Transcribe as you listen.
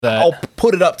I'll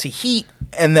put it up to heat,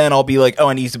 and then I'll be like, oh,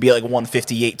 it needs to be like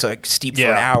 158 to like steep for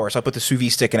an hour. So I put the sous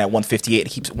vide stick in at 158. It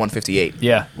keeps it 158.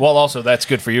 Yeah. Well, also that's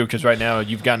good for you because right now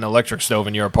you've got an electric stove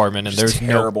in your apartment, and there's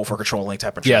terrible for controlling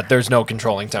temperature. Yeah, there's no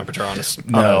controlling temperature on this.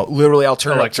 No, literally, I'll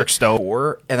turn electric stove,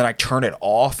 and then I turn it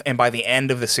off, and by the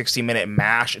end of the 60-minute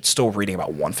mash, it's still reading about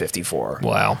 154.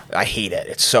 Wow. I hate it.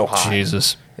 It's so hot.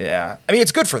 Jesus. Yeah. I mean,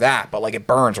 it's good for that, but like it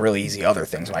burns really easy other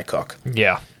things when I cook.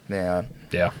 Yeah. Yeah.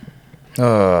 Yeah.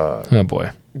 Oh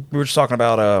boy. We were just talking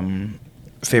about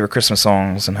favorite Christmas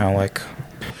songs and how like,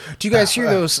 do you guys hear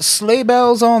those sleigh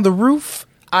bells on the roof?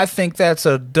 I think that's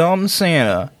a dumb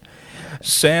Santa.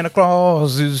 Santa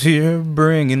Claus is here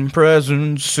bringing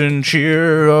presents and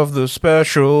cheer of the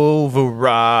special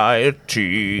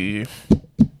variety.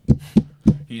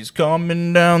 He's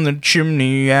coming down the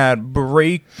chimney at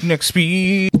breakneck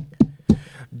speed.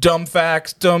 Dumb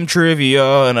facts, dumb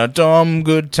trivia, and a dumb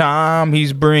good time.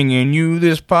 He's bringing you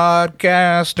this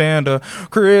podcast and a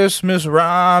Christmas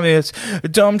rhyme. It's a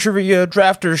dumb trivia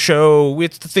drafter show.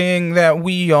 It's the thing that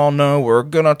we all know. We're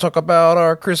gonna talk about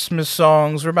our Christmas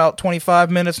songs for about 25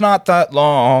 minutes, not that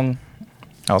long.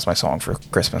 That was my song for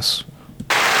Christmas.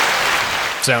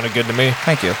 Sounded good to me.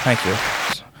 Thank you, thank you.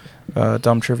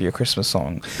 Dumb trivia Christmas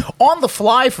song. On the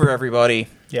fly for everybody.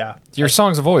 Yeah. Your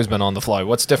songs have always been on the fly.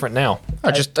 What's different now?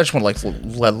 I just want to like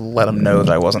let them know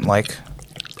that I wasn't like.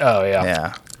 Oh yeah.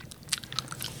 Yeah.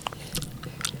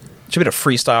 Should be a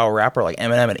freestyle rapper like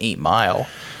Eminem and 8 Mile.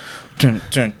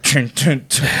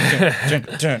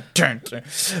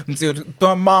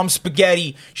 Mom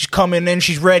spaghetti. She's coming in.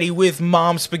 She's ready with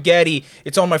mom spaghetti.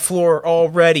 It's on my floor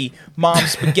already. Mom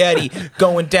spaghetti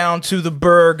going down to the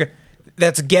Berg.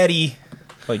 That's Getty.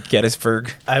 Like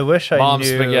Gettysburg. I wish I Mom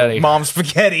knew. spaghetti. Mom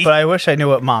spaghetti. But I wish I knew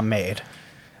what Mom made.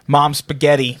 Mom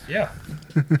spaghetti. Yeah.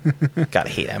 Gotta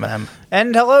hate Eminem.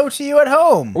 And hello to you at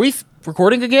home. Are we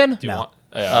recording again? Do you want?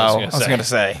 I was gonna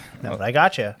say. No, but I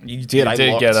got you. You did. You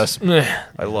did get us.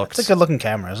 I looked. It's a good looking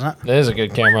camera, isn't it? It is a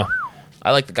good camera. I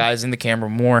like the guys in the camera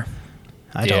more.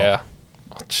 I don't. Yeah.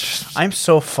 I'm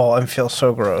so full and feel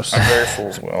so gross. I'm very full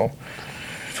as well.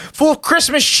 Full of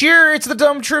Christmas cheer. It's the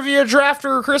Dumb Trivia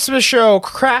Drafter Christmas Show.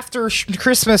 Christmas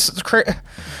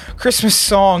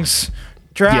songs.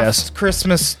 Draft Yes.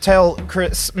 Christmas. Tell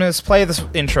Christmas. Play this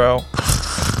intro.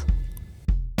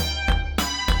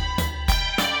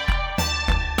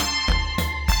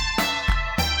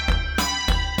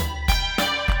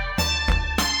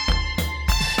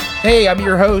 Hey, I'm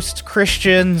your host,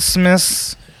 Christian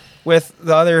Smith, with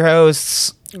the other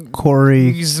hosts,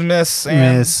 Corey Smith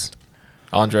and Miss.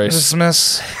 Andres.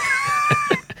 Christmas.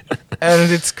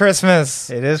 And it's Christmas.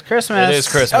 It is Christmas. It is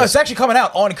Christmas. Oh, it's actually coming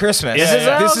out on Christmas. Is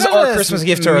it? This is our Christmas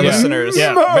gift to our listeners.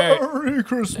 Yeah. Merry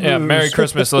Christmas. Yeah. Merry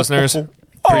Christmas, listeners.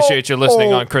 Appreciate you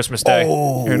listening on Christmas Day.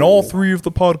 And all three of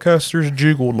the podcasters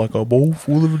jiggled like a bowl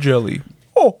full of jelly.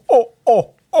 Oh.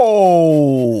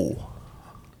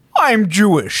 I'm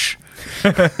Jewish.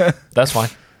 That's fine.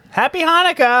 Happy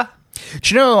Hanukkah.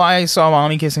 Do you know I saw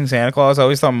Mommy kissing Santa Claus? I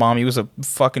always thought Mommy was a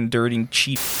fucking dirty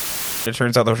cheat. It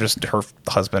turns out that was just her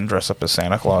husband dressed up as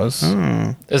Santa Claus.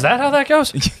 Is that how that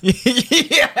goes?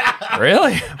 Yeah.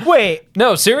 Really? Wait.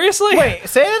 No, seriously? Wait,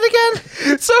 say that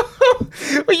again? So,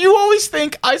 you always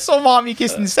think I saw Mommy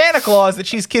kissing Santa Claus, that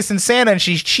she's kissing Santa and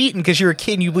she's cheating because you're a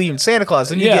kid and you believe in Santa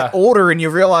Claus. And you get older and you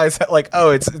realize that, like,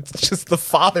 oh, it's just the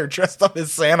father dressed up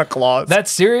as Santa Claus.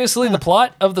 That's seriously the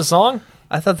plot of the song?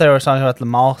 I thought they were talking about the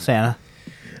mall Santa.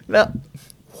 No.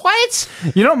 What?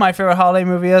 You know what my favorite holiday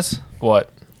movie is?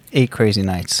 What? 8 Crazy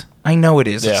Nights. I know it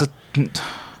is. Yeah.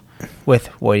 With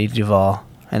Woody Duvall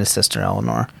and his sister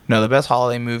Eleanor. No, the best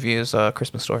holiday movie is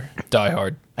Christmas Story. Die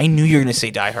Hard. I knew you were going to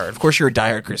say Die Hard. Of course, you're a Die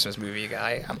Hard Christmas movie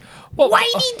guy. Well,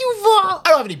 Whitey Duvall. I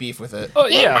don't have any beef with it. Oh,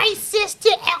 yeah. My sister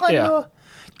Eleanor.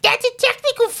 That's a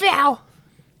technical foul.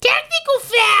 Technical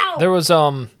foul. There was,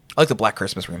 I like the Black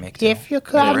Christmas remake, too. If you're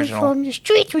coming original. from the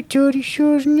streets with dirty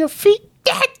shoes on your feet,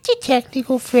 that's a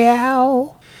technical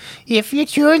foul. If you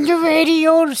turn the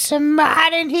radio to some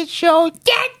modern hit show,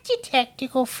 that's a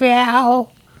technical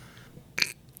foul.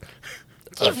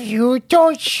 If you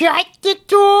don't shut the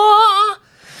door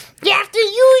after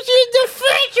using the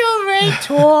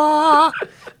refrigerator,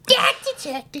 that's a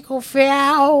technical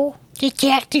foul. The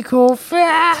technical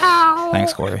foul.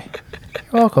 Thanks, Corey.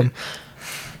 You're welcome.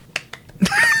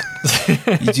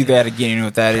 You do that again, you know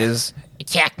what that is?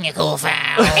 Technical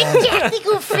foul. A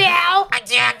technical foul. A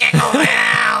technical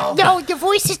foul. No, the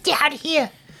voice is down here.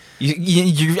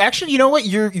 You actually, you know what?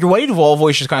 Your Whitey Duvall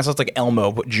voice just kind of sounds like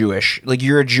Elmo, but Jewish. Like,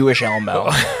 you're a Jewish Elmo.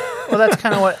 Well, that's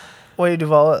kind of what Woody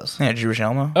Duvall is. Yeah, Jewish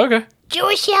Elmo. okay.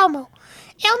 Jewish Elmo.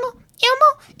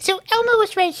 Elmo? So Elmo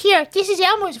was right here. This is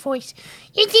Elmo's voice.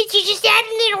 You think you just add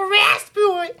a little rasp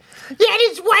to it? That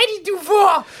is Whitey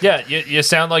Duvall. Yeah, you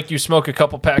sound like you smoke a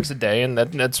couple packs a day, and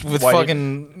that's With why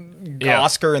fucking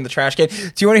Oscar in the trash can. Do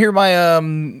you want to hear my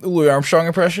Louis Armstrong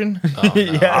impression?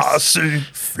 Yes. I see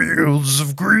fields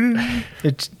of green,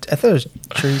 I thought it was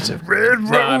trees of... red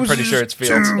roses. No, I'm pretty sure it's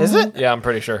Fields. too. Is it? Yeah, I'm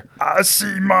pretty sure. I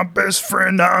see my best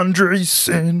friend Andres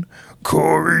and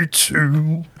Corey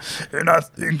too, and I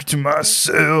think to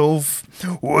myself,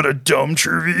 what a dumb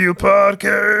trivia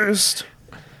podcast.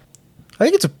 I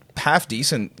think it's a half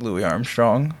decent Louis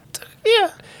Armstrong.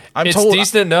 Yeah. It's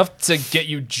decent enough to get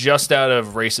you just out of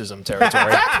racism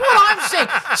territory. That's what I'm saying.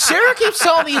 Sarah keeps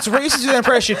telling me it's racist with an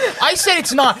impression. I said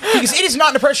it's not, because it is not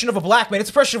an impression of a black man. It's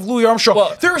an impression of Louis Armstrong.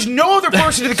 Well, there is no other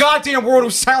person in the goddamn world who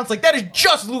sounds like that. Is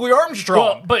just Louis Armstrong.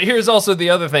 Well, but here's also the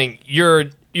other thing. Your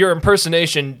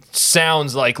impersonation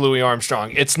sounds like Louis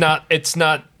Armstrong. It's not.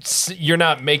 You're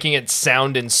not making it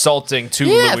sound insulting to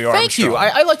Louis Armstrong. thank you.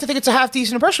 I like to think it's a half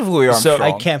decent impression of Louis Armstrong. So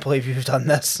I can't believe you've done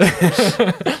this.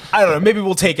 I don't know. Maybe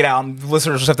we'll take it out, and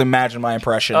listeners just have to imagine my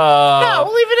impression. No,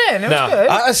 we'll leave it in. It no.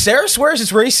 was good. Sarah swears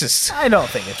it's racist. I don't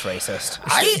think it's racist.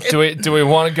 Do we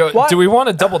want to go? What? Do we want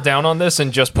to double down on this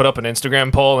and just put up an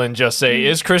Instagram poll and just say,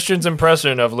 is Christian's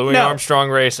impression of Louis No. Armstrong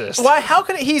racist? Why? How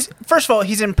can he's first of all,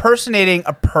 he's impersonating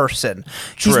a person.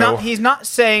 True. He's not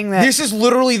saying that. This is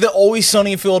literally the Always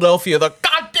Sunny in Philadelphia. The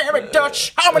God damn it,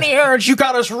 Dutch! How many errands you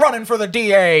got us running for the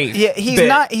DA? Yeah, he's bit.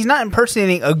 not. He's not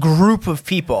impersonating a group of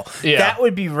people. Yeah. That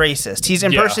would be racist. He's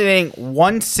impersonating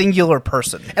one singular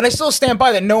person. And I still stand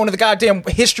by that no one in the goddamn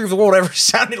history of the world ever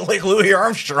sounded like Louis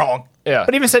Armstrong. Yeah.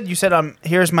 But even said you said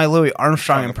here's my Louis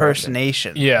Armstrong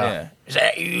impersonation. Yeah. Is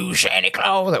that you, Santa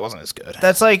Claus? That wasn't as good.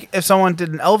 That's like if someone did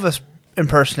an Elvis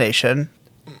impersonation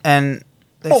and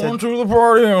they On said to the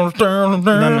party and stand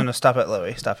no, stop it,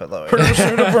 Louis. Stop it, Louis.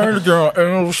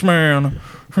 Elvis man.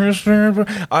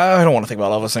 I don't want to think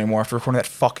about Elvis anymore after recording that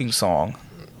fucking song.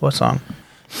 What song?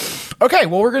 Okay,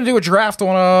 well, we're going to do a draft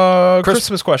on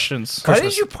Christmas questions. Why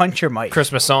did you punch your mic?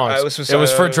 Christmas songs. It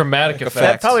was for dramatic effect.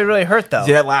 That probably really hurt though.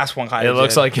 Yeah, that last one kind It of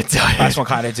looks like it died. Last one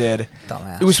kind of did.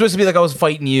 Dumbass. It was supposed to be like I was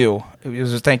fighting you. It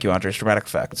was thank you, Andres. Dramatic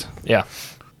effect. Yeah.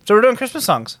 So we're doing Christmas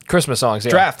songs. Christmas songs.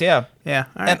 Yeah. Draft, yeah. Yeah.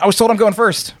 All right. And I was told I'm going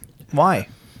first. Why?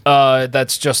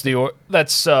 That's just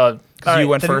that's All right, You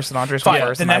went then- first and Andres Fine. went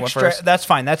first The and I next went first. that's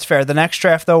fine. That's fair. The next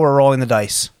draft though, we're rolling the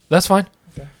dice. that's fine.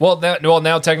 Well,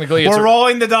 now technically it's We're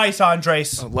rolling the dice,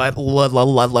 Andres. Let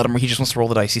him. He just wants to roll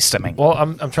the dice. He's stimming. Well,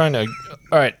 I'm trying to.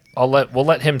 All right, we'll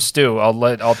let him stew.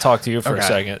 I'll talk to you for a Okay.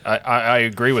 second. I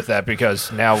agree with that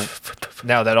because now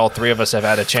that all three of us have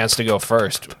had a chance to go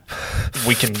first,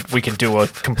 we can do a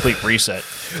complete reset.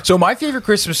 So my favorite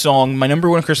Christmas song, my number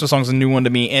one Christmas song, is a new one to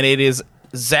me, and it is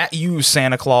 "That You,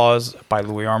 Santa Claus" by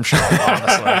Louis Armstrong.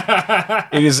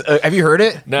 Honestly, it is. Have you heard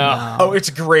it? No. Oh, it's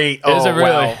great. Is it really?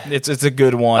 Wow. It's a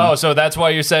good one. Oh, so that's why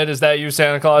you said, "Is that you,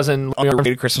 Santa Claus?" And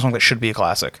Underrated Christmas song that should be a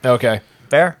classic. okay,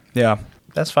 Fair. Yeah,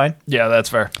 That's fine. yeah, that's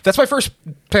fair. that's my first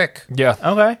pick. Yeah,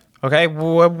 Okay. Okay,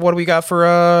 what do we got for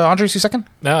Andres? 2 second.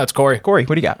 no, it's Corey. Corey,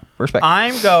 what do you got? First pick.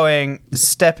 I'm going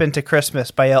 "Step Into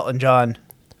Christmas" by Elton John.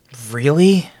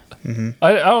 Really?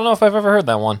 I don't know if I've ever heard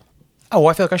that one. Oh,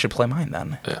 I feel like I should play mine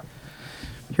then. Yeah.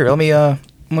 Here, let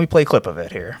me play a clip of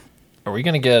it here. Are we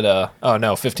gonna get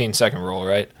 15-second rule,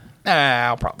 right?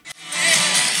 I'll probably.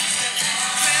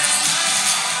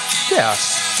 Yeah.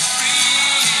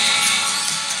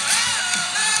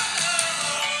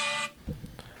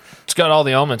 It's got all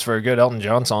the elements for a good Elton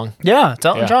John song. Yeah, it's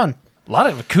Elton Yeah. John. A lot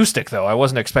of acoustic though. I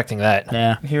wasn't expecting that.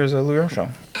 Yeah. Here's a Louis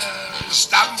Armstrong.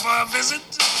 Stopping for a visit?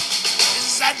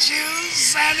 Is that you,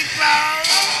 Santa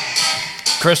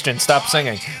Claus? Christian, stop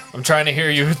singing. I'm trying to hear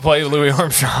you play Louis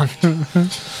Armstrong.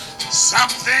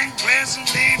 Something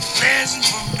pleasantly pleasant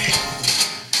for me.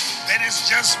 That is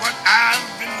just what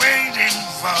I've been waiting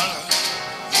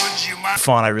for. Would you mind?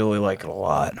 Fun. I really like it a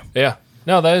lot. Yeah.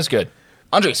 No, that is good.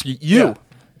 Andres, you.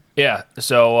 Yeah.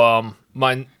 So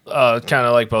mine kind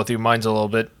of like both of you. Mine's a little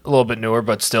bit newer,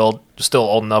 but still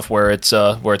old enough where it's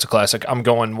a classic. I'm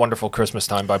going "Wonderful Christmas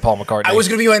Time" by Paul McCartney. I was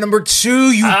gonna be my number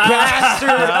 2, you bastard!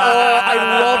 Oh, I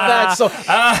love that song.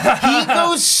 He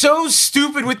goes so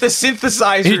stupid with the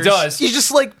synthesizers. He does. He's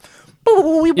just like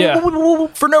Yeah.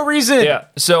 for no reason. Yeah.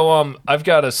 So I've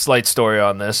got a slight story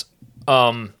on this.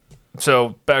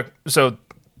 So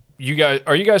you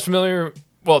guys familiar?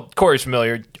 Well, Corey's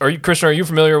familiar. Christian? Are you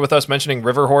familiar with us mentioning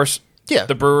River Horse? Yeah.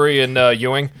 The brewery in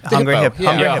Ewing. Hungry Hippo.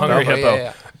 Hippo. Yeah. Hungry Hippo.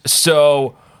 Yeah.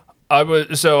 So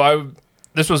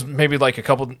this was maybe like a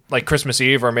couple, like Christmas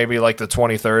Eve or maybe like the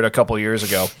 23rd a couple years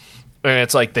ago. And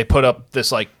it's like they put up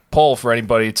this like poll for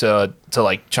anybody to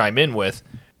like chime in with.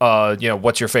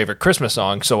 what's your favorite Christmas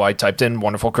song? So I typed in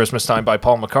Wonderful Christmas Time by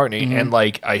Paul McCartney. And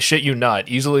like, I shit you not,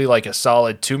 easily like a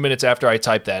solid 2 minutes after I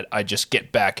typed that, I just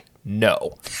get back,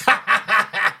 no.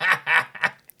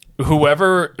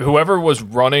 Whoever was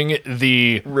running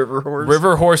the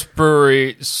River Horse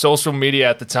Brewery social media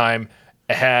at the time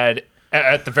had,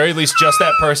 at the very least, just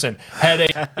that person had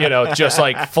a, just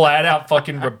like flat out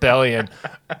fucking rebellion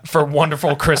for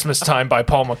Wonderful Christmas Time by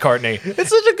Paul McCartney. It's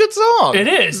such a good song. It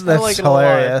is. That's like it a lot.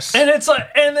 hilarious. And it's like,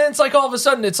 and then it's like all of a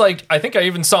sudden, it's like, I think I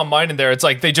even saw mine in there. It's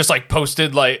like they just like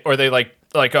posted like, or they like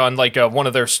on like one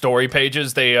of their story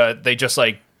pages, they just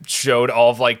like showed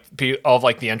all of like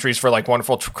the entries for like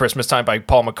Wonderful Christmas Time by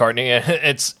Paul McCartney.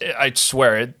 And I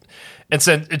swear it. And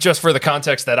so just for the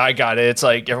context that I got it, it's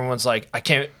like everyone's like,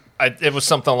 it was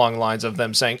something along the lines of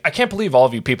them saying, I can't believe all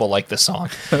of you people like this song.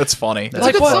 That's funny. That's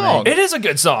Like, a good what? song. It is a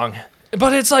good song,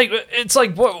 but it's like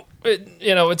what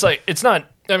it's like. It's not.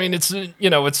 I mean, it's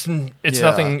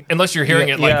nothing unless you're hearing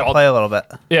it You like gotta all. play a little bit.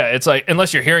 Yeah, it's like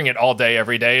unless you're hearing it all day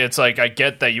every day. It's like I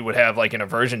get that you would have like an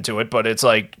aversion to it, but it's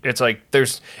like it's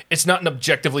not an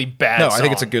objectively bad. No, song. I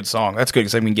think it's a good song. That's good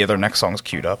because I can get their next songs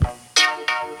queued up.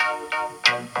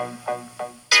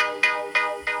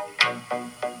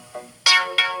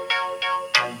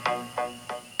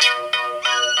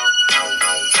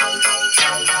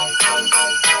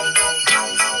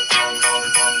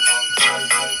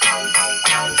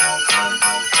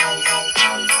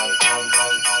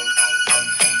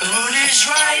 The mood is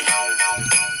right.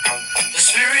 The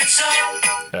spirit's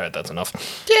up. All right, that's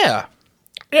enough. Yeah,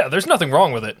 Yeah, there's nothing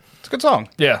wrong with it. it's a good song.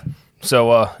 Yeah.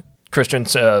 So, Christian,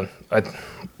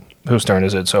 whose turn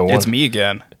is it? So It's one. me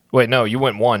again. Wait, no, you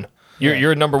went one.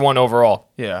 You're number one overall.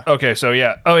 Yeah. Okay, so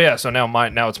yeah. Oh yeah, so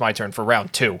now it's my turn for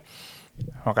round 2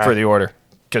 Okay. for the order.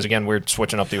 Because again, we're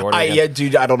switching up the order. again. Yeah,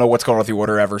 dude, I don't know what's going on with the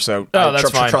order ever, so Oh, that's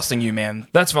fine. trusting you, man.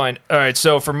 That's fine. All right,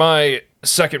 so for my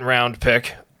second round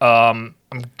pick, I'm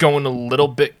going a little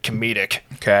bit comedic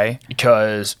Okay.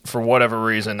 because for whatever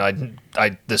reason,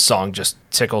 I this song just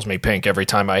tickles me pink every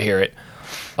time I hear it.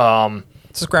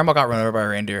 This is Grandma Got Run Over by a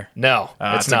Reindeer. No,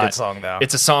 it's it's a not. good song, though.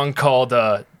 It's a song called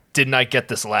 "Didn't I Get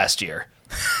This Last Year."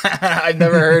 I've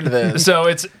never heard of this. So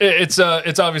it's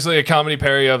obviously a comedy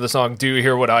parody of the song "Do You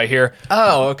Hear What I Hear?"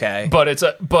 Oh, okay. But it's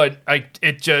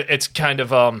kind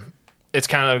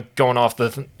of going off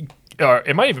the. Or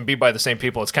it might even be by the same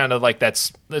people. It's kind of like the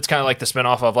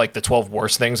spinoff of like the 12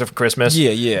 Worst Things of Christmas.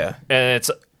 Yeah. And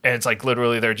it's like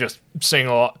literally they're just singing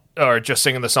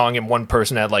the song, and one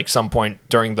person at like some point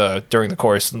during the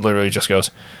chorus literally just goes,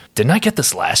 "Didn't I get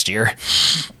this last year?"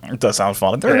 It does sound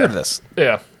fun. I've never heard of this.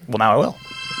 Yeah. Well, now I will.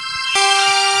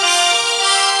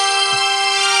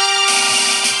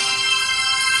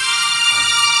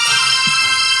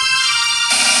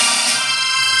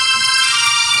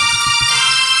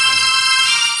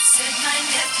 Said my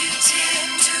nephew Tim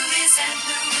to his Aunt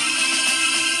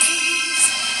Louise.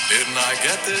 Didn't I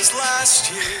get this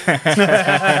last year?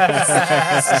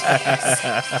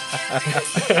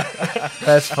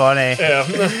 That's funny. Yeah.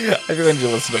 I feel like you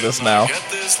listen to this now. Get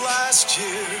this last year.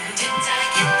 Didn't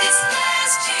I get this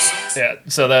last year? Yeah.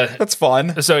 So That's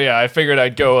fun. so yeah, I figured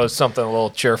I'd go with something a little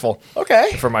cheerful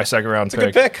Okay. for my second round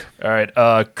Good pick. All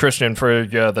right, Christian, for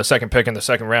the second pick in the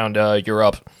second round, you're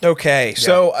up. Okay,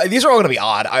 so these are all going to be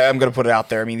odd. I'm going to put it out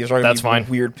there. I mean, these are going That's to be fine.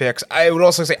 weird picks. I would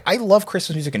also say I love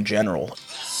Christmas music in general.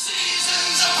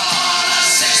 Seasons upon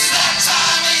us, it's that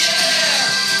time of year.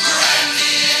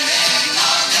 Brandy and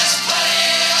eggnog, there's plenty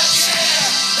of cheer.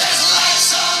 There's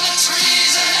lights on the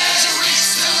trees and there's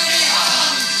wreaths to be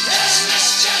hung. There's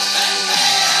mischief and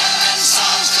mayhem and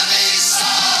songs to be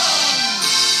sung.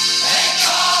 They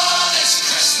call this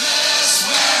Christmas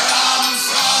where I'm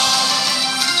from.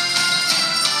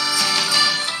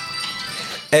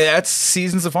 And that's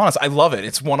Seasons of Honest. I love it.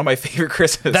 It's one of my favorite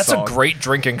Christmas That's songs. a great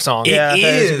drinking song. Yeah, It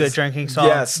that is a is. good drinking song.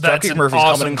 Yes, That's Dropkick an Murphys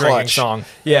awesome coming in drinking clutch. song.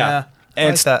 Yeah. Yeah, And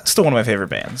like it's that. still one of my favorite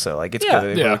bands. So like it's Yeah.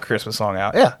 good to Yeah. put a Christmas song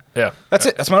out. Yeah. Yeah. That's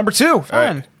it. That's my number 2. All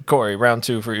right, Corey, round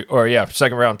 2 for you, or yeah,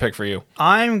 second round pick for you.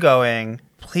 I'm going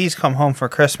Please Come Home for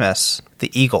Christmas,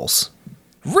 the Eagles.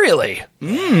 Really?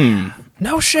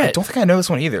 No shit. I don't think I know this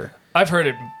one either. I've heard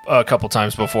it a couple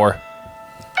times before.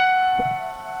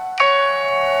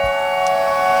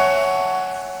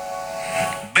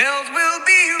 Bells will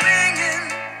be ringing.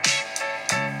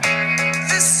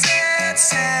 This sad,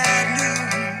 sad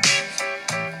news.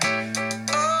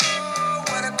 Oh,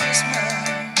 what a Christmas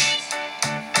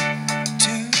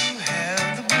to have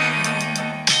the blues.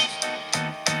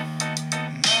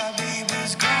 My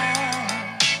baby's gone.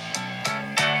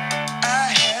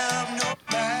 I have no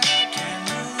back in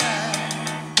the ride.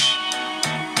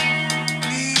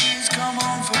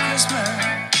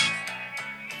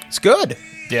 good.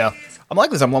 Yeah. I'm like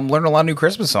this. I'm learning a lot of new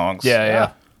Christmas songs.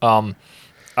 Yeah.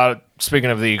 Speaking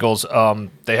of the Eagles,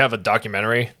 they have a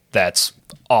documentary that's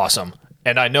awesome.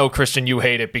 And I know, Christian, you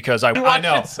hate it because I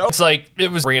know. It's like,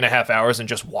 it was 3.5 hours and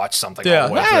just watch something all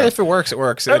the way through. If it works, it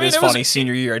works. It is funny.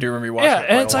 Senior year, I do remember watching it.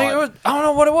 And it's like, I don't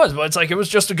know what it was, but it's like, it was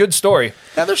just a good story.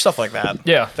 Yeah, there's stuff like that.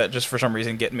 Yeah. That just for some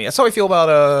reason get me. That's how I feel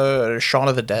about Shaun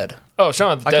of the Dead. Oh,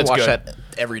 Shaun of the I can Dead's watch good. that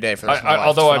every day for the rest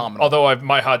of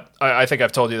my life. I think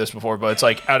I've told you this before, but it's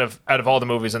like, out of all the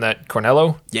movies in that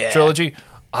Cornello trilogy,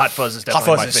 Hot Fuzz is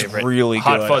definitely my favorite. Is really good.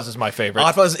 Hot Fuzz is my favorite.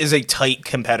 Hot Fuzz is a tight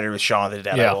competitor with Shaun of the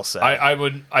Dead, I will say.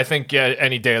 I think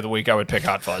any day of the week I would pick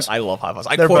Hot Fuzz. I love Hot Fuzz.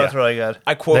 They're both really good.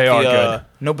 I quote They are good.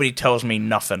 Nobody tells me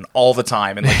nothing all the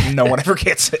time, and like no one ever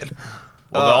gets it.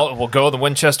 We'll go to the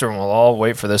Winchester and we'll all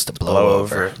wait for this to blow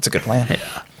over. It's a good plan.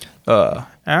 All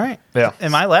right. Yeah.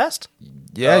 Am I last?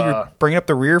 Yeah, you're bringing up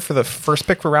the rear for the first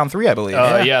pick for round 3, I believe.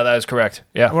 Yeah, that is correct.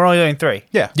 Yeah. We're only doing 3.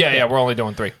 Yeah. Yeah, we're only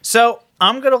doing 3. So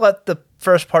I'm going to let the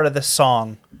first part of this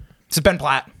song It's Ben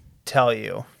Platt. tell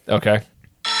you. Okay.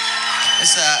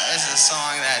 It's a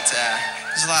song that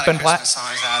there's a lot Ben of Platt? Christmas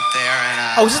songs out there,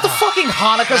 and Oh, is this the fucking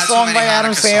Hanukkah not too song many by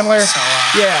Adam Hanukkah Sandler? songs,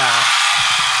 so, Yeah.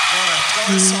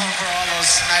 wrote a song for all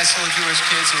those nice little Jewish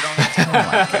kids who don't get to know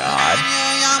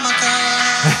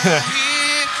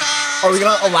Are we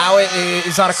going to allow it?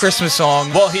 It's not a Christmas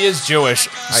song. Well, he is Jewish,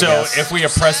 so guess. if we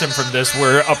oppress him from this,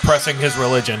 we're oppressing his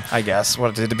religion. I guess.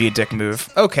 What did to be a dick move?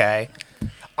 Okay.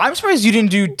 I'm surprised you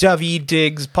didn't do David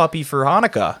Diggs' Puppy for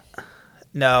Hanukkah.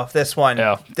 No, this one.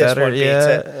 Yeah. This one beats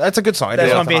it. That's a good song. I do This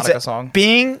like one the beats Hanukkah it. song.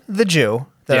 Being the Jew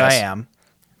that Yes. I am,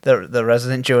 the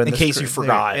resident Jew in this case you group,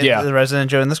 forgot. Yeah. the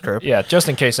resident Jew in this group. Yeah, just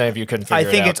in case any of you couldn't figure I it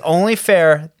out. think it's only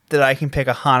fair that I can pick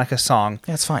a Hanukkah song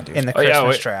Yeah, it's fine, dude. in the Oh, yeah,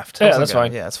 Christmas wait. draft. Yeah, that's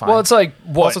fine. Yeah, it's fine. Well, it's like,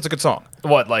 what? Also, it's a good song.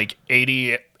 What, like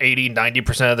 80,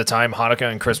 90% of the time, Hanukkah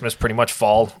and Christmas pretty much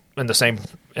fall in the same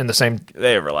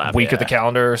They overlap. week of the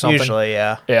calendar or something. Usually,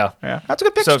 yeah. Yeah. Yeah, that's a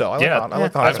good pick So, still. I yeah.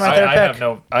 like the That's Hanukkah my song. favorite I pick.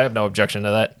 have no objection to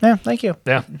that. Yeah, thank you.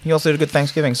 Yeah. He also did a good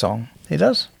Thanksgiving song. He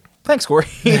does. Thanks, Corey.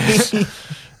 Yeah.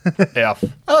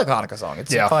 I like the Hanukkah song.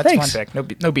 It's Yeah. a fun, it's a fun Thanks.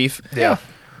 pick. No beef. Yeah.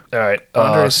 All right.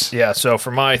 Andres. Yeah. So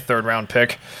for my third round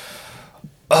pick,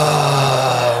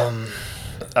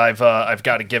 I've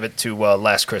got to give it to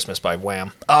 "Last Christmas" by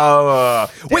Wham.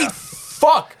 Wait,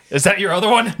 fuck. Is that your other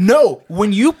one? No,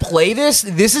 when you play this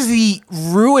is the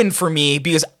ruin for me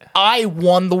because I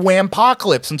won the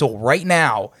Wham-pocalypse until right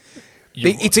now.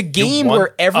 It's a game won?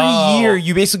 where every year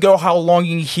you basically go how long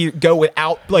you can go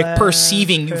without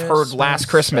perceiving you've heard Last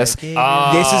Christmas.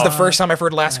 This is the first time I've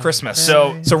heard Last Christmas.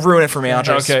 So- ruin it for me,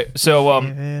 Andres. Okay. So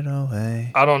It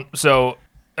away. I don't. So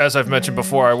as I've mentioned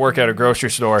before, I work at a grocery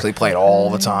store. They play it all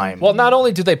the time. Well, not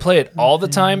only do they play it all the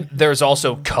time, there's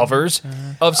also covers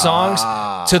of songs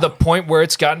to the point where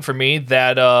it's gotten for me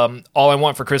that "All I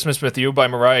Want for Christmas with You" by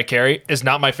Mariah Carey is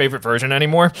not my favorite version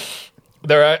anymore.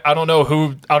 I don't know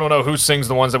who sings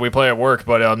the ones that we play at work,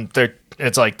 but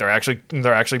they're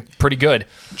actually pretty good.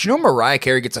 Do you know Mariah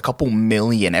Carey gets a couple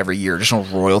million every year just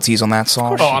on royalties on that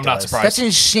song? Oh, I'm not surprised. That's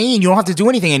insane. You don't have to do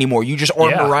anything anymore. You just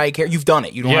are Yeah. Mariah Carey. You've done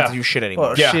it. You don't Yeah. have to do shit anymore.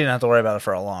 Well, Yeah. she didn't have to worry about it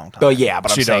for a long time. But yeah,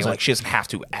 but I'm She saying doesn't. like she doesn't have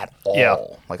to at all. Yeah.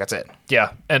 Like that's it. Yeah,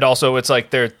 and also it's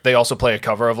like they also play a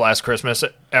cover of "Last Christmas"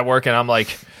 at work, and I'm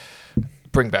like,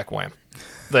 bring back Wham.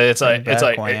 It's like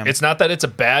Wham. it's not that it's a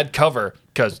bad cover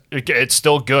because it's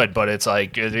still good, but it's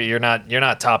like you're not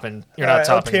topping All right,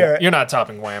 let's hear it. you're not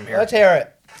topping Wham here. Let's hear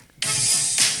it.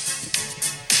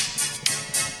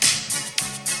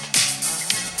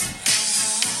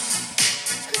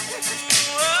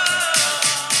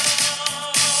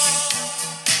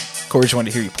 Corey just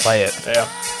wanted to hear you play it. Yeah.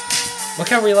 Look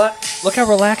how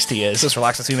relaxed he is. Just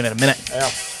relax. Let's see you in a minute. Yeah.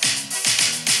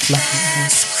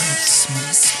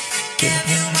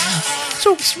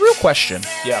 So, it's a real question.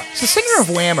 Yeah. Is the singer of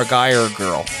Wham a guy or a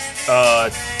girl? I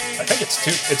think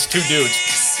it's two dudes.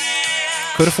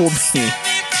 Could have fooled me.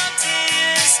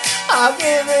 I'll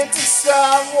give it to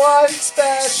someone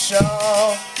special.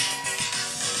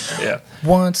 Yeah.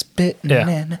 Once bitten Yeah.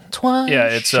 and twice. Yeah,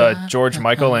 it's George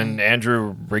Michael and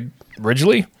Andrew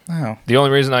Ridgeley. Oh. The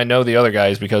only reason I know the other guy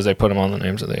is because they put them on the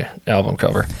names of the album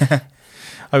cover.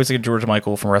 I was thinking George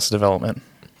Michael from Arrested Development.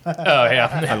 Oh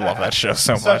yeah. I love that show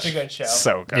so much. Such a good show.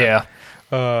 So good. Yeah.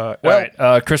 Well, All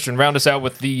right, Christian, round us out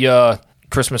with the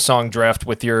Christmas song draft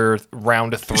with your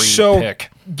round 3 pick.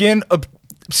 Again,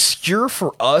 obscure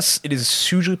for us. It is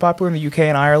hugely popular in the UK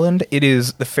and Ireland. It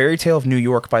is The Fairy Tale of New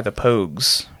York by the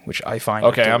Pogues, which I find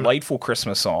Okay, a I'm- delightful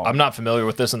Christmas song. I'm not familiar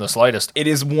with this in the slightest. It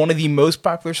is one of the most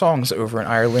popular songs over in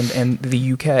Ireland and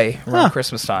the UK around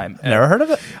Christmas time. And Never heard of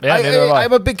it. Yeah, neither have I.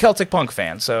 I'm a big Celtic punk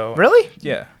fan, so Really?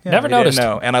 yeah, Never we didn't noticed.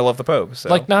 know, and I love the Pogues. So.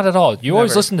 Like, not at all. You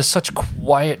always Never. listen to such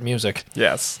quiet music.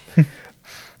 yes,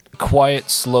 Quiet,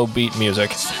 slow beat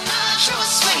music. She was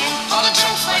swinging, all the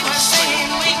jokes they were singing.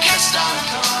 We kissed on the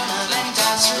corner, then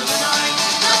danced through the night.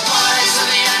 The boys of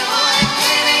the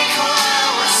NYPD choir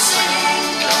were singing,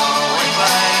 going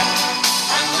by.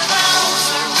 And the bells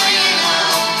were ringing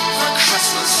out for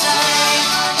Christmas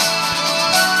Day.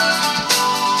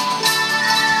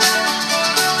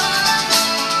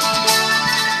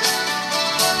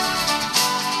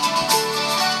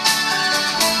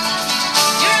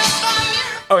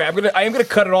 Okay, I am gonna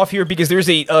cut it off here because there's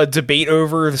a debate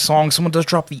over the song. Someone does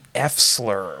drop the F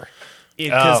slur.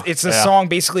 Because it's a yeah. song.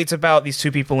 Basically, it's about these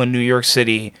two people in New York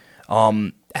City,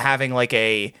 having like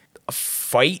a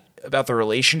fight about the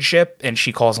relationship, and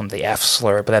she calls them the F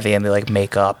slur. But at the end, they like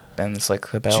make up, and it's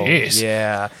like the bell. Jeez.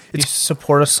 Yeah. You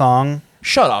support a song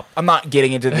Shut up! I'm not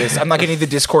getting into this. I'm not getting into the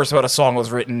discourse about a song that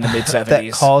was written in the mid that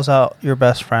 '70s. calls out your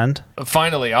best friend.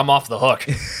 Finally, I'm off the hook.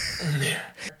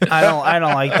 I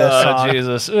don't like this song.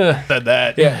 Jesus. Said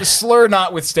that. Yeah, slur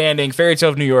notwithstanding, "Fairy Tale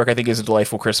of New York" I think is a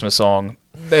delightful Christmas song.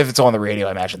 If it's on the radio,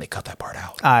 I imagine they cut that part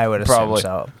out. I would assume Probably.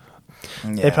 so.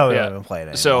 Yeah. They probably Yeah. don't even play it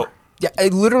anymore. So, Yeah,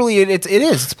 it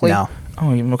is. It's played. No.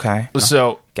 Oh, okay.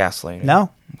 so, Gaslighting.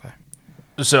 No.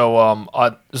 so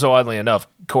oddly enough,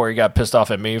 Corey got pissed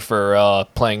off at me for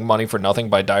playing "Money for Nothing"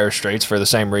 by Dire Straits for the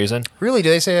same reason. Really? Do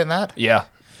they say that in that? Yeah.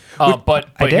 But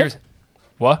I did? here's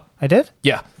what? I did?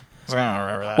 Yeah. I don't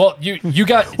remember that. Well, you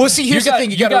got. Well, see, here's the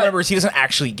thing. You got to got- remember is he doesn't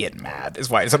actually get mad. Is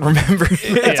why he doesn't remember.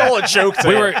 It's Yeah. all a joke. To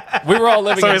We him. were all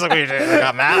living. So in- he's like, "We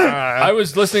got mad." I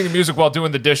was listening to music while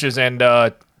doing the dishes, and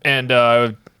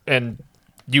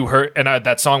you heard, and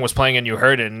that song was playing, and you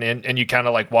heard it, and you kind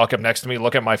of like walk up next to me,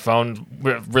 look at my phone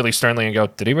really sternly, and go,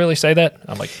 "Did he really say that?"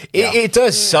 I'm like, yeah. It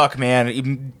does suck,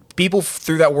 man. People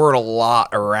threw that word a lot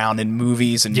around in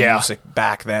movies and Yeah. music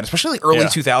back then, especially early Yeah.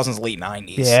 2000s, late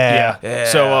 90s. Yeah. Yeah,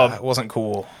 So it wasn't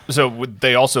cool. So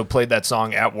they also played that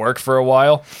song at work for a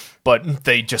while, but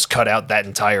they just cut out that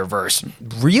entire verse.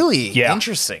 Really? Yeah,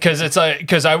 Interesting.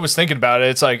 Because I was thinking about it.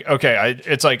 It's like, okay,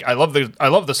 I love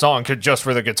the song just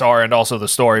for the guitar and also the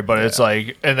story, but it's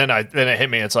like, and then it hit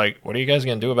me. It's like, what are you guys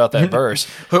gonna do about that verse?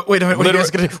 Wait a minute. What are you guys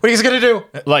gonna do? What are you guys gonna do?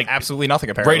 Like, absolutely nothing.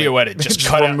 Apparently, Radio edit, just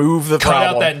cut remove the cut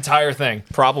problem. out that entire thing.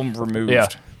 Problem removed. Yeah.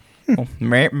 Well,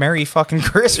 Merry fucking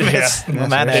Christmas. Yeah.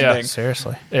 That Yeah. ending.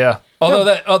 Seriously. Yeah.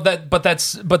 Although but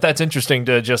that's interesting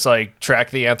to just like track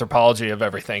the anthropology of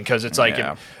everything because it's like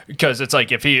Yeah.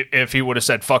 if he would have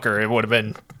said fucker, it would have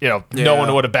been no Yeah.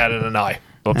 one would have batted an eye.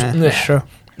 Oops. That's true.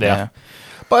 Yeah.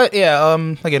 But yeah,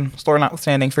 again, story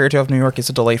notwithstanding, Fairy Tale of New York is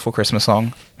a delightful Christmas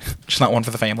song. Just not one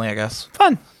for the family, I guess.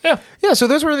 Fun. Yeah. Yeah, so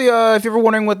those were the, if you're ever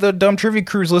wondering what the dumb trivia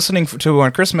crew's listening to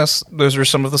on Christmas, those are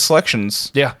some of the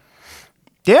selections. Yeah.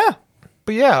 Yeah.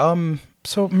 But yeah,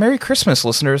 so Merry Christmas,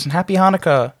 listeners, and Happy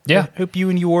Hanukkah. Yeah. I hope you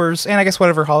and yours, and I guess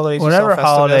whatever holidays Whatever you celebrate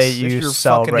holiday Festivus, you if you're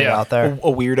celebrate fucking out there.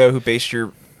 A weirdo who based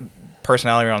your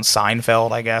personality on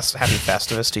Seinfeld, I guess. Happy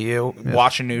Festivus to you.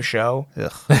 Watch a new show.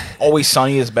 Ugh. Always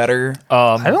Sunny is better.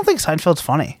 I don't think Seinfeld's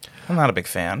funny. I'm not a big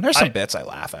fan. There's some bits I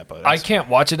laugh at, but I can't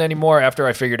watch it anymore after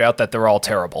I figured out that they're all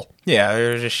terrible. yeah,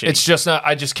 they're just shit. It's just not.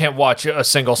 I just can't watch a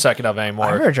single second of it I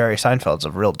anymore. heard Jerry Seinfeld's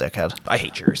a real dickhead. I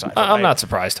hate Jerry Seinfeld. I'm not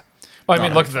surprised. Well, I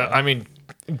mean, look at the. I mean,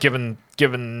 given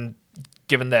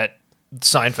that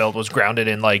Seinfeld was grounded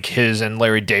in like his and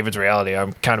Larry David's reality, I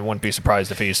kind of wouldn't be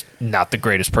surprised if he's not the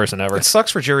greatest person ever. It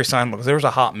sucks for Jerry Seinfeld because there was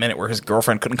a hot minute where his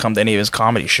girlfriend couldn't come to any of his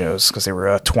comedy shows because they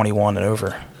were 21 and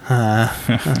over.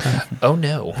 Oh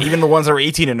no! Even the ones that were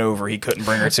 18 and over, he couldn't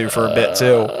bring her to for a bit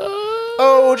too.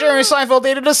 Oh, Jerry Seinfeld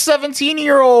dated a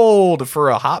 17-year-old for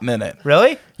a hot minute.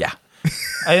 Really? Yeah.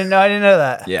 I didn't know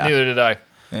that. Yeah. Neither did I.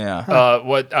 Yeah.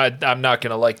 What I'm not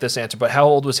gonna like this answer, but how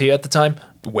old was he at the time?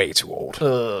 Way too old.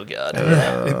 Oh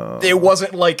god. It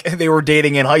wasn't like they were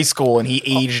dating in high school and he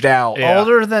aged out. Yeah.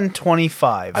 Older than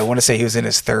 25. I want to say he was in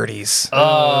his 30s.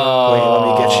 Oh, wait, let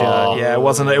me get you. Yeah, it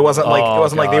wasn't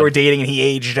like they were dating and he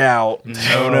aged out. No.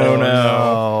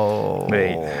 Oh.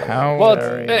 Wait, how? Well,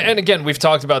 and again, we've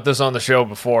talked about this on the show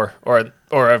before, or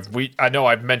have we? I know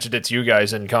I've mentioned it to you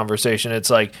guys in conversation. It's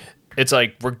like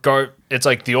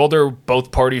the older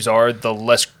both parties are, the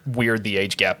less weird the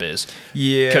age gap is.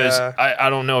 Yeah. Because I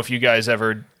don't know if you guys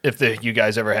ever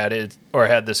had it or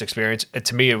had this experience.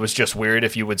 To me, it was just weird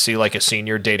if you would see like a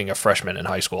senior dating a freshman in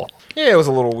high school. Yeah, it was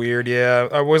a little weird. Yeah,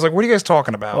 I was like, "What are you guys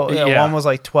talking about?" Well, Yeah. one was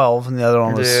like 12 and the other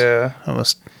one was Yeah.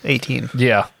 almost 18.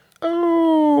 Yeah.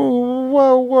 Oh,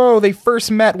 whoa. They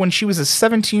first met when she was a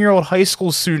 17-year-old high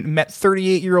school student, met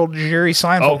 38-year-old Jerry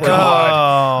Seinfeld. Oh,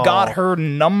 God. Got her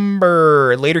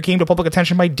number. Later came to public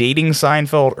attention by dating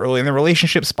Seinfeld. Early in the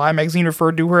relationship, Spy Magazine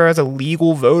referred to her as a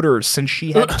legal voter since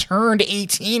she had turned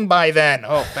 18 by then.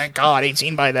 Oh, thank God,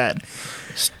 18 by then.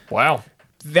 Wow.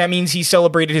 That means he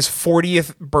celebrated his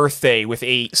 40th birthday with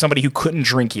somebody who couldn't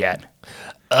drink yet.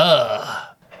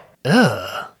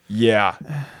 Yeah.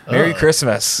 Merry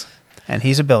Christmas. And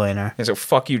he's a billionaire. And so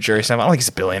fuck you, Jerry Seinfeld. I don't think he's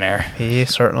a billionaire. He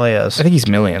certainly is. I think he's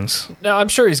millions. No, I'm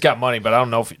sure he's got money, but I don't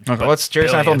know if. Okay, let's Jerry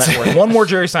Seinfeld net worth. One more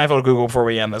Jerry Seinfeld Google before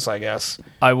we end this, I guess.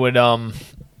 I would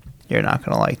You're not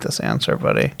going to like this answer,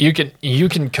 buddy. You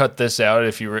can cut this out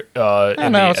if you in the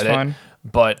no, it's edit, fine.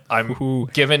 But I'm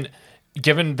given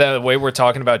the way we're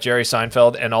talking about Jerry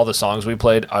Seinfeld and all the songs we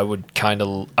played, I will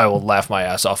laugh my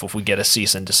ass off if we get a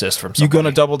cease and desist from somebody. You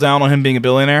gonna double down on him being a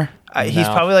billionaire? He's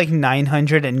probably like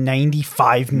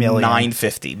 995 million.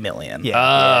 950 million.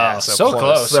 Yeah. so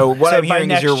close. So what So I'm by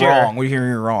hearing is you're next year- wrong. We're hearing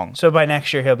you're wrong. So by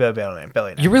next year, he'll be a billionaire.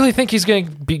 You really think he's going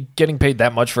to be getting paid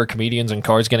that much for comedians and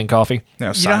cars getting coffee?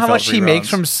 No, You know how much he makes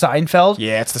from Seinfeld?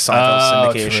 Yeah, it's the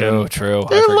Seinfeld syndication. True.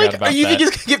 I forgot about you that. think he's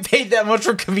gonna get paid that much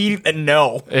for comedian?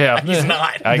 No. Yeah, he's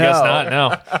not. I guess No. not.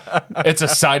 No, it's a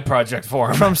side project for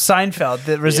him. From Seinfeld,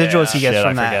 the residuals he gets Shit,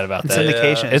 from I that. forget about It's that.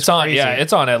 syndication. It's on. crazy. Yeah,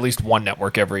 it's on at least one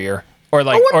network every year, or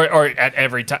like, or at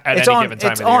every time at It's any on. given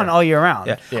time It's of the on year. all year round.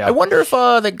 Yeah. Yeah. I wonder if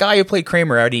the guy who played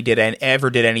Kramer ever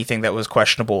did anything that was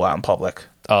questionable out in public.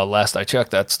 Last I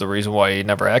checked, that's the reason why he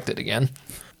never acted again.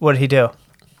 What did he do?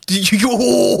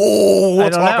 We'll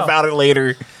don't talk know. about it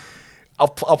later. I'll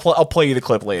play you the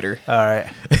clip later. All right.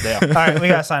 Yeah, All right. We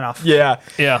gotta sign off. Yeah.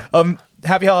 yeah.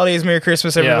 Happy holidays, Merry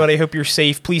Christmas, everybody. Yeah. Hope you're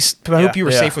safe. Please, I hope you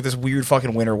were Yeah. safe with this weird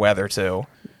fucking winter weather too.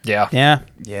 Yeah. Yeah.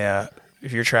 Yeah,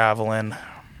 if you're traveling,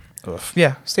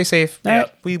 yeah, stay safe. Yeah.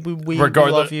 We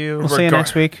Regardless, love you. We'll see you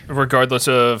next week. Regardless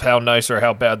of how nice or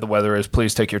how bad the weather is,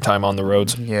 please take your time on the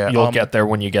roads. Yeah, You'll get there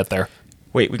when you get there.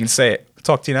 Wait, we can say it.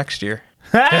 Talk to you next year.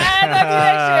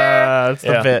 That's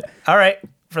Yeah. bit. All right.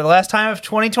 For the last time of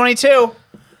 2022,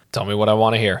 Tell me what I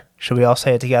want to hear. should we all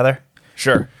say it together?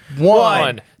 Sure.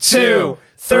 1, 2,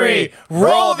 3,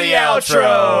 roll the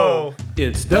outro.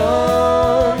 It's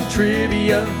Dumb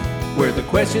Trivia, where the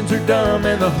questions are dumb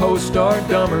and the hosts are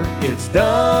dumber. It's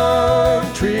Dumb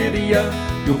Trivia.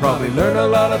 You'll probably learn a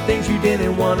lot of things you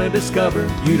didn't want to discover.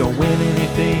 You don't win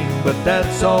anything, but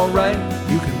that's alright.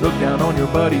 You can look down on your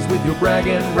buddies with your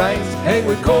bragging rights. Hang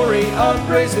with Corey,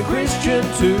 Andres, and Christian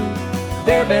too.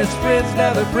 They're best friends,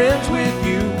 now they're friends with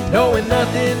you. Knowing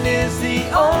nothing is the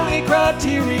only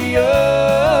criteria.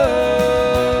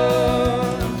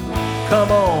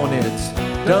 Come on, it's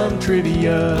Dumb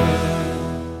Trivia.